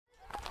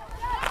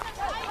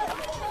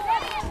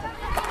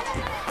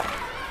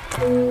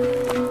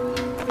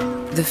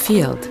The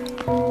Field,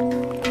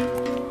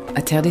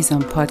 a Terre des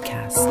Hommes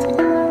podcast.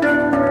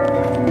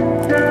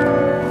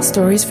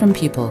 Stories from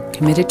people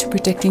committed to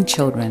protecting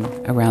children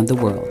around the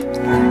world.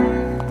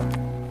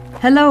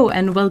 Hello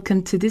and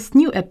welcome to this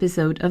new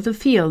episode of The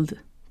Field.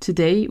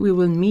 Today we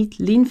will meet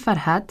Leen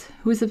Farhat,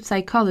 who is a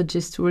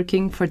psychologist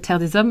working for Terre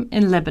des Hommes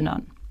in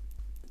Lebanon.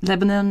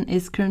 Lebanon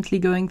is currently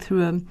going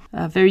through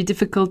a very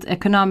difficult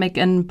economic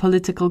and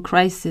political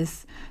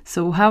crisis.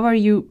 So how are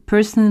you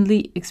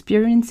personally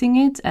experiencing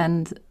it,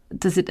 and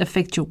does it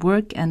affect your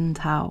work, and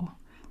how?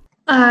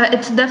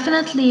 It's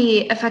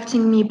definitely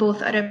affecting me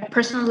both at a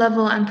personal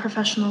level and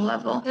professional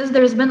level. Because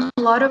there's been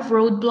a lot of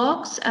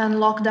roadblocks and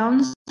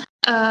lockdowns.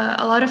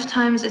 A lot of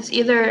times it's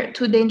either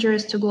too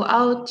dangerous to go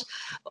out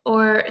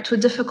or too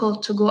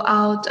difficult to go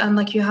out,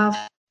 and you have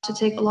to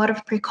take a lot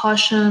of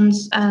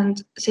precautions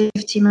and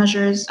safety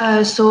measures.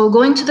 So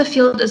going to the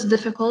field is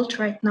difficult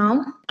right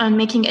now, and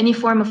making any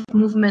form of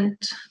movement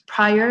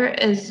prior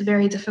is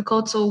very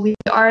difficult. So we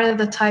are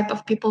the type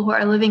of people who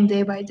are living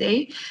day by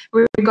day,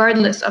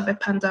 regardless of a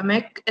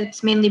pandemic.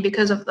 It's mainly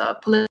because of the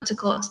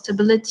political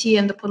instability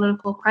and the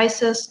political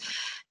crisis.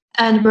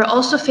 And we're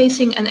also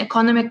facing an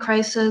economic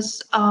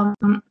crisis.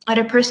 At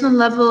a personal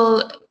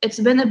level, it's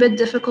been a bit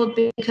difficult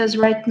because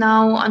right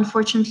now,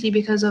 unfortunately,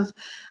 because of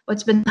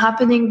what's been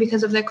happening,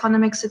 because of the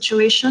economic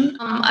situation,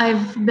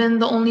 I've been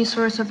the only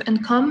source of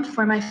income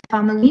for my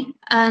family.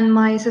 And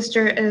my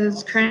sister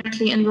is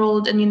currently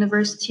enrolled in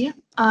university.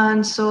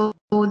 And so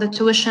the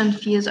tuition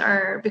fees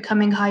are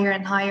becoming higher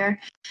and higher.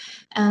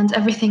 And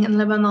everything in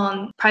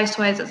Lebanon,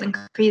 price-wise, is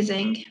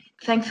increasing.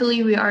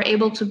 Thankfully, we are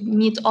able to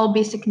meet all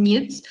basic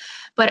needs,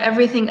 but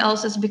everything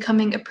else is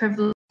becoming a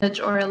privilege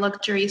or a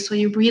luxury. So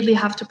you really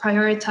have to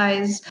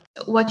prioritize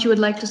what you would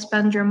like to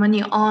spend your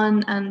money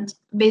on, and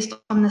based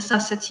on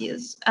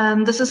necessities.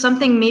 And this is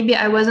something maybe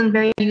I wasn't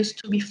very used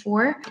to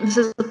before. This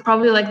is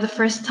probably the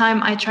first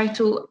time I try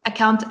to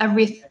account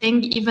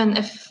everything, even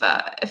if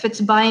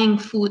it's buying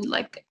food,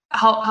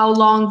 how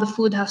long the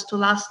food has to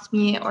last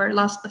me or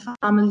last the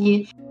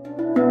family.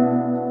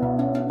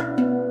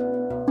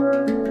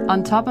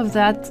 On top of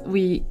that,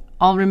 we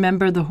all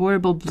remember the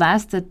horrible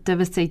blast that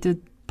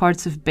devastated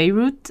parts of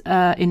Beirut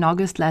in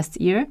August last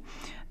year.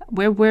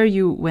 Where were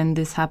you when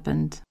this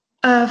happened?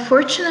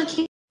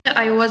 Fortunately,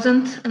 I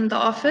wasn't in the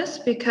office,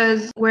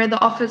 because where the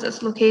office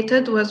is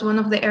located was one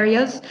of the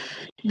areas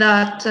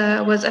that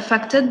was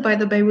affected by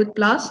the Beirut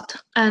blast,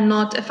 and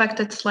not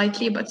affected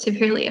slightly, but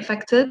severely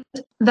affected.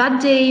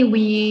 That day,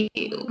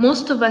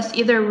 most of us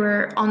either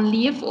were on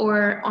leave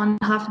or on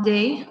half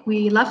day.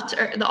 We left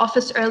the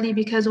office early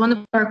because one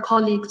of our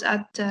colleagues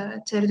at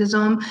Terre des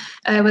Hommes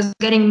was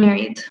getting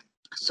married.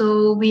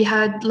 So we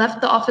had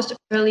left the office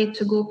early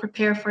to go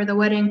prepare for the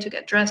wedding, to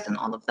get dressed and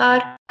all of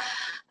that.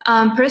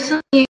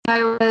 Personally,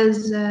 I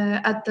was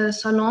at the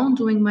salon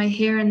doing my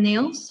hair and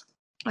nails,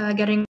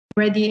 getting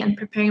ready and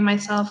preparing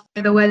myself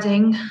for the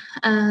wedding.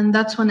 And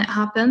that's when it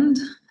happened.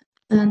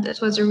 And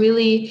it was a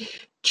really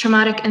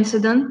traumatic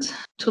incident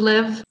to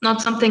live.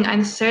 Not something I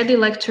necessarily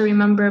like to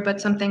remember, but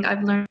something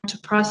I've learned to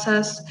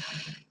process.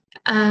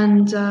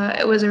 And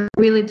it was a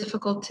really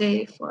difficult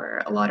day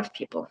for a lot of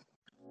people.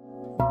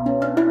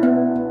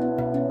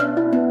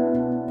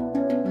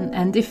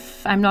 And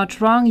if I'm not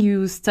wrong,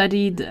 you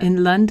studied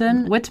in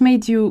London. What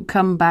made you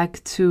come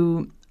back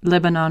to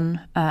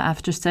Lebanon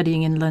after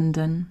studying in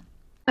London?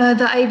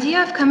 The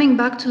idea of coming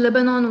back to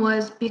Lebanon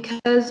was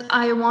because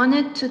I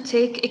wanted to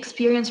take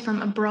experience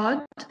from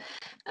abroad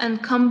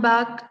and come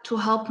back to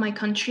help my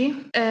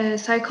country.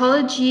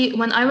 Psychology,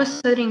 when I was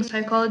studying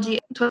psychology,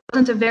 it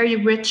wasn't a very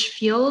rich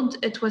field.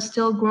 It was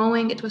still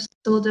growing, it was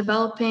still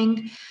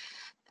developing.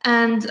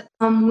 And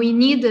we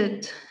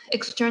needed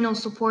external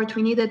support.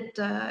 We needed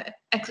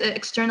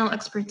external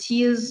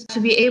expertise to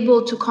be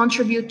able to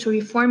contribute to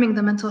reforming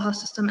the mental health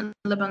system in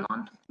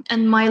Lebanon.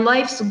 And my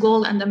life's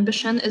goal and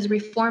ambition is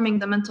reforming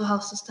the mental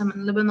health system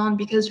in Lebanon,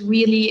 because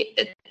really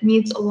it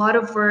needs a lot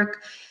of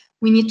work.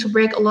 We need to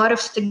break a lot of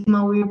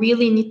stigma. We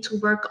really need to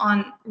work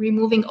on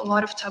removing a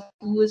lot of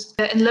taboos.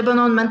 In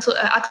Lebanon,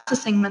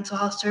 accessing mental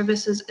health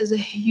services is a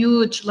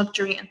huge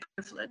luxury and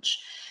privilege,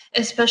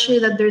 especially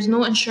that there's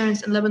no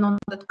insurance in Lebanon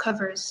that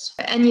covers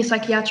any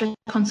psychiatric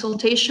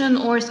consultation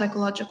or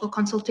psychological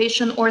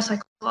consultation or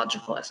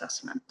psychological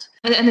assessment.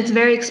 And it's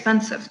very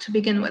expensive to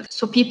begin with.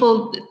 So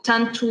people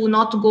tend to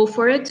not go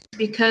for it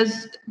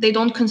because they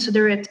don't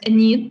consider it a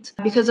need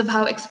because of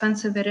how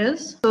expensive it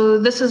is. So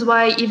this is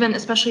why even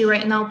especially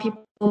right now,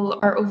 people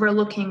are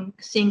overlooking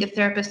seeing a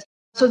therapist.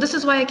 So this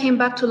is why I came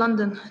back to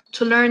London,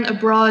 to learn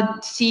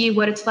abroad, see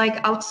what it's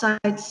like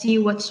outside, see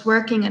what's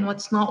working and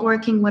what's not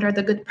working, what are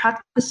the good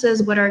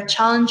practices, what are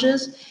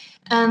challenges,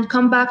 and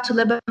come back to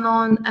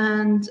Lebanon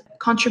and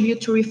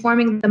contribute to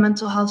reforming the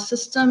mental health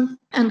system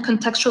and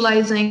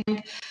contextualizing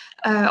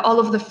all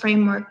of the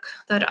framework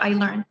that I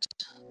learned.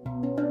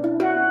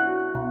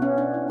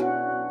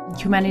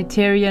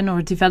 humanitarian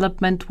or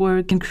development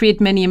work can create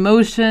many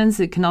emotions.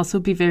 It can also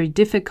be very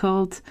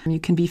difficult. You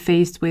can be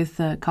faced with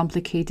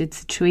complicated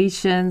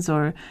situations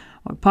or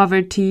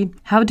poverty.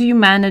 How do you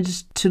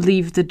manage to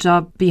leave the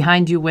job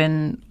behind you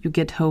when you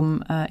get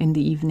home in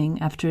the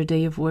evening after a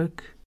day of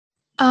work?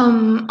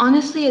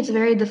 Honestly, it's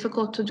very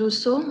difficult to do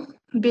so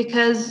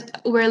because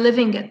we're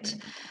living it.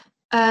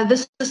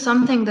 This is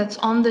something that's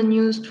on the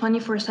news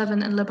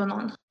 24/7 in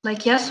Lebanon.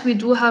 Like, yes, we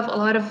do have a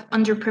lot of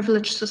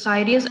underprivileged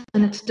societies,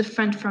 and it's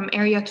different from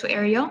area to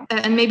area.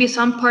 And maybe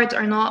some parts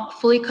are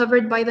not fully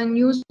covered by the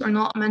news or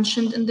not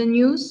mentioned in the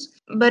news.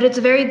 But it's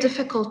very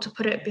difficult to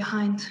put it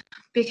behind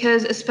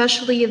because,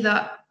 especially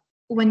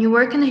when you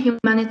work in a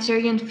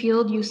humanitarian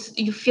field,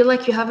 you feel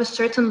like you have a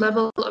certain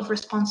level of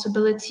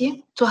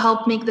responsibility to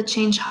help make the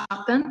change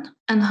happen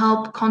and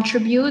help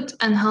contribute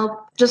and help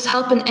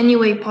in any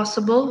way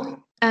possible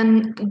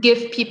and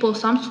give people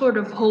some sort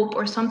of hope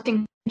or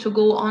something to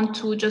go on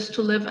to just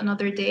to live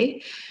another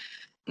day.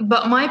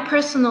 But my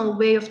personal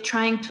way of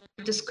trying to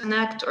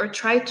disconnect or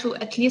try to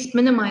at least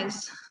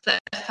minimize the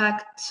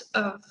effects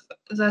of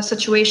the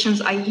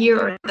situations I hear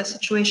or the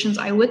situations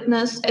I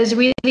witness is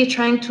really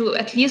trying to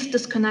at least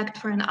disconnect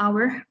for an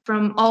hour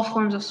from all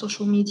forms of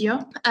social media.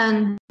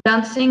 And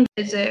dancing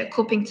is a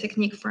coping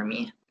technique for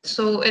me.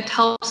 So it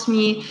helps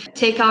me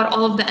take out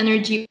all of the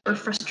energy or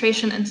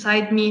frustration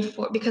inside me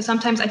because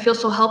sometimes I feel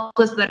so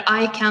helpless that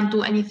I can't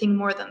do anything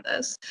more than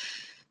this.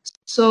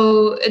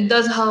 So it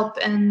does help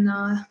in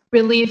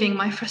relieving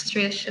my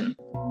frustration.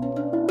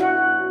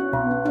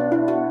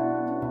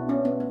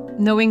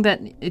 Knowing that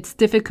it's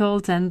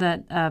difficult and that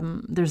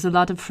there's a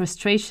lot of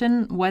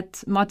frustration,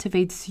 what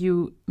motivates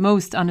you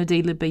most on a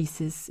daily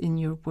basis in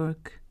your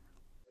work?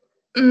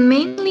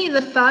 Mainly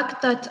the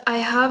fact that I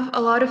have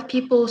a lot of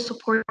people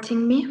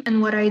supporting me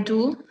in what I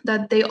do,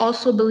 that they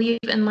also believe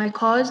in my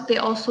cause, they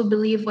also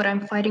believe what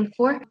I'm fighting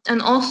for.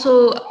 And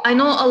also, I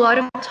know a lot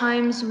of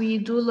times we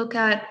do look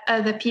at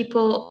the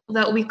people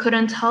that we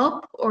couldn't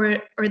help or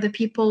the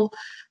people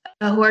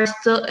who are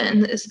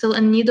still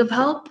in need of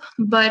help,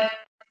 but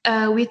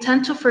we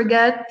tend to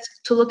forget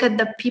to look at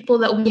the people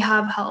that we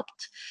have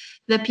helped,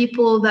 the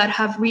people that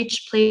have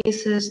reached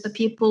places, the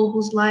people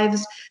whose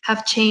lives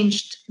have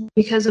changed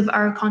because of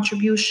our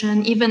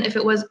contribution, even if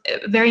it was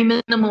a very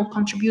minimal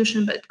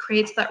contribution, but it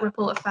creates that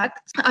ripple effect.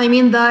 I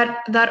mean,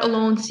 that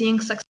alone, seeing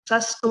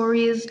success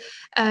stories,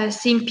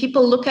 seeing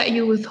people look at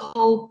you with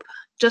hope,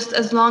 just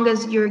as long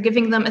as you're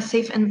giving them a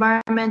safe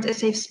environment, a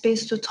safe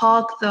space to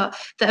talk, the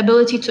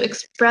ability to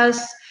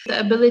express, the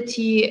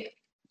ability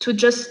to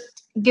just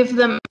give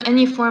them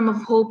any form of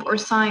hope or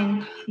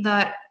sign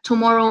that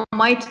tomorrow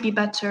might be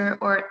better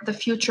or the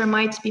future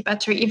might be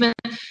better, even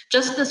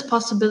just this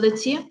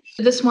possibility,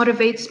 this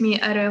motivates me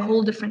at a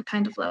whole different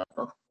kind of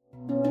level.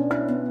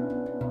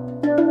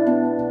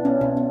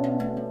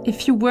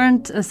 If you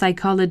weren't a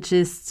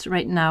psychologist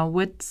right now,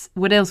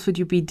 what else would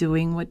you be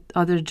doing? What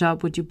other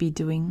job would you be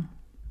doing?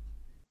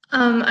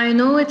 I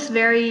know it's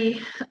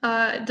very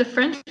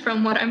different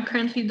from what I'm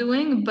currently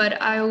doing,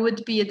 but I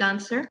would be a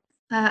dancer.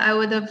 I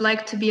would have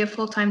liked to be a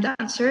full-time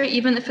dancer,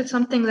 even if it's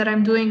something that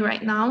I'm doing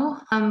right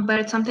now, but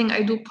it's something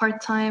I do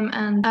part-time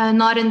and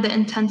not in the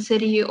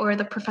intensity or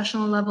the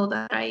professional level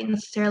that I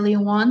necessarily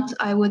want.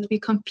 I would be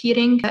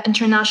competing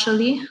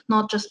internationally,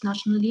 not just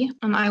nationally,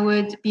 and I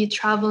would be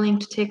traveling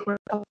to take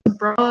workshops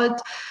abroad.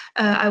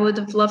 I would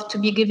have loved to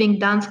be giving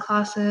dance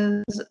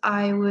classes.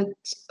 I would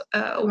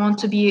want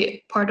to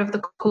be part of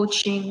the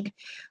coaching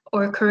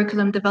or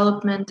curriculum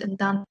development in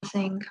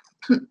dancing.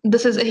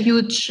 This is a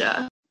huge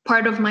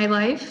part of my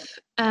life,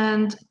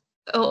 and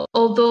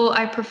although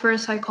I prefer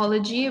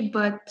psychology,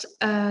 but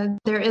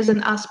there is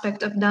an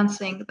aspect of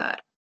dancing that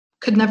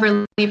could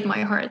never leave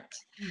my heart.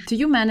 Do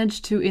you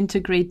manage to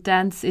integrate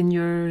dance in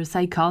your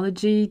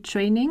psychology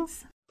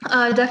trainings?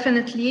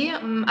 Definitely.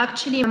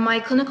 Actually,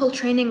 my clinical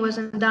training was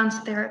in dance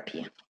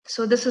therapy.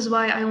 So this is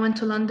why I went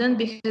to London,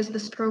 because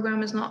this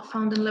program is not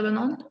found in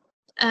Lebanon.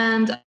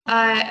 And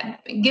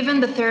given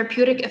the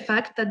therapeutic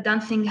effect that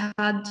dancing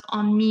had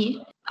on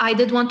me, I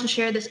did want to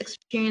share this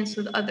experience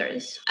with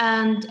others.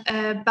 And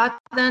back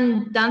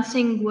then,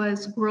 dancing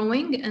was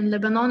growing in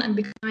Lebanon and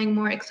becoming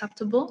more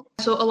acceptable.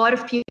 So a lot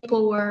of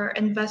people were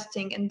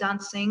investing in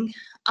dancing.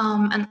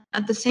 And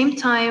at the same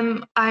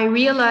time, I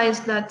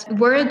realized that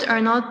words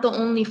are not the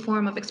only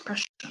form of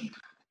expression.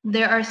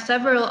 There are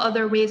several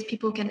other ways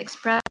people can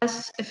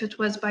express, if it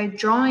was by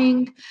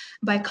drawing,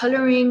 by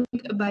coloring,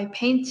 by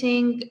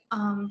painting,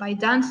 by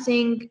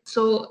dancing.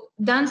 So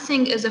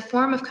dancing is a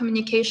form of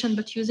communication,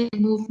 but using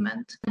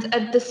movement. And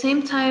at the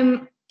same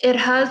time, it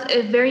has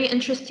a very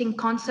interesting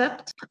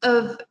concept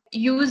of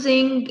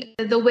using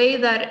the way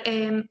that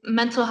a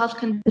mental health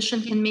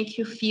condition can make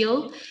you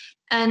feel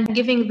and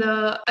giving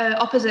the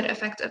opposite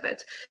effect of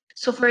it.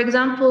 So, for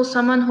example,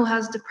 someone who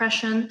has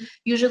depression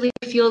usually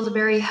feels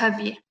very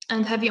heavy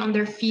on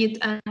their feet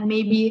and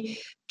maybe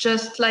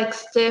just like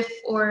stiff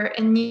or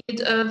in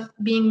need of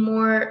being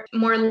more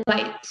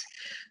light.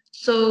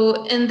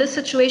 So in this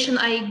situation,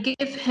 I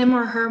give him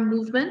or her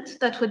movement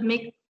that would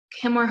make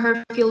him or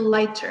her feel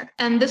lighter.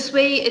 And this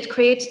way it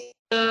creates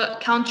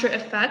counter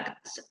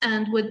effects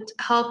and would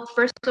help,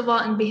 first of all,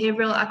 in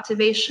behavioral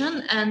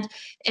activation and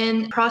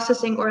in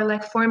processing or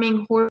like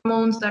forming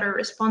hormones that are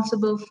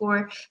responsible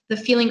for the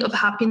feeling of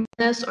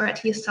happiness or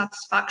at least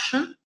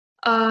satisfaction.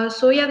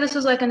 This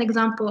is like an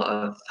example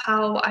of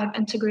how I've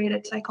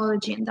integrated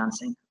psychology in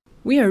dancing.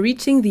 We are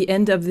reaching the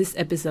end of this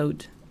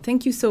episode.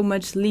 Thank you so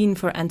much, Leen,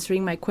 for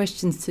answering my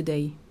questions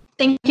today.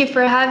 Thank you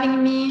for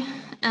having me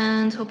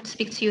and hope to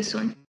speak to you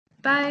soon.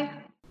 Bye.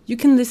 You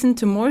can listen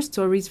to more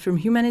stories from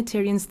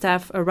humanitarian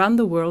staff around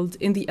the world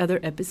in the other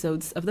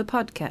episodes of the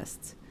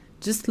podcast.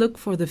 Just look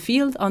for The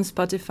Field on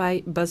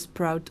Spotify,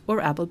 Buzzsprout,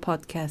 or Apple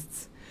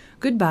Podcasts.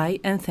 Goodbye,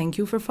 and thank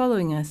you for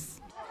following us.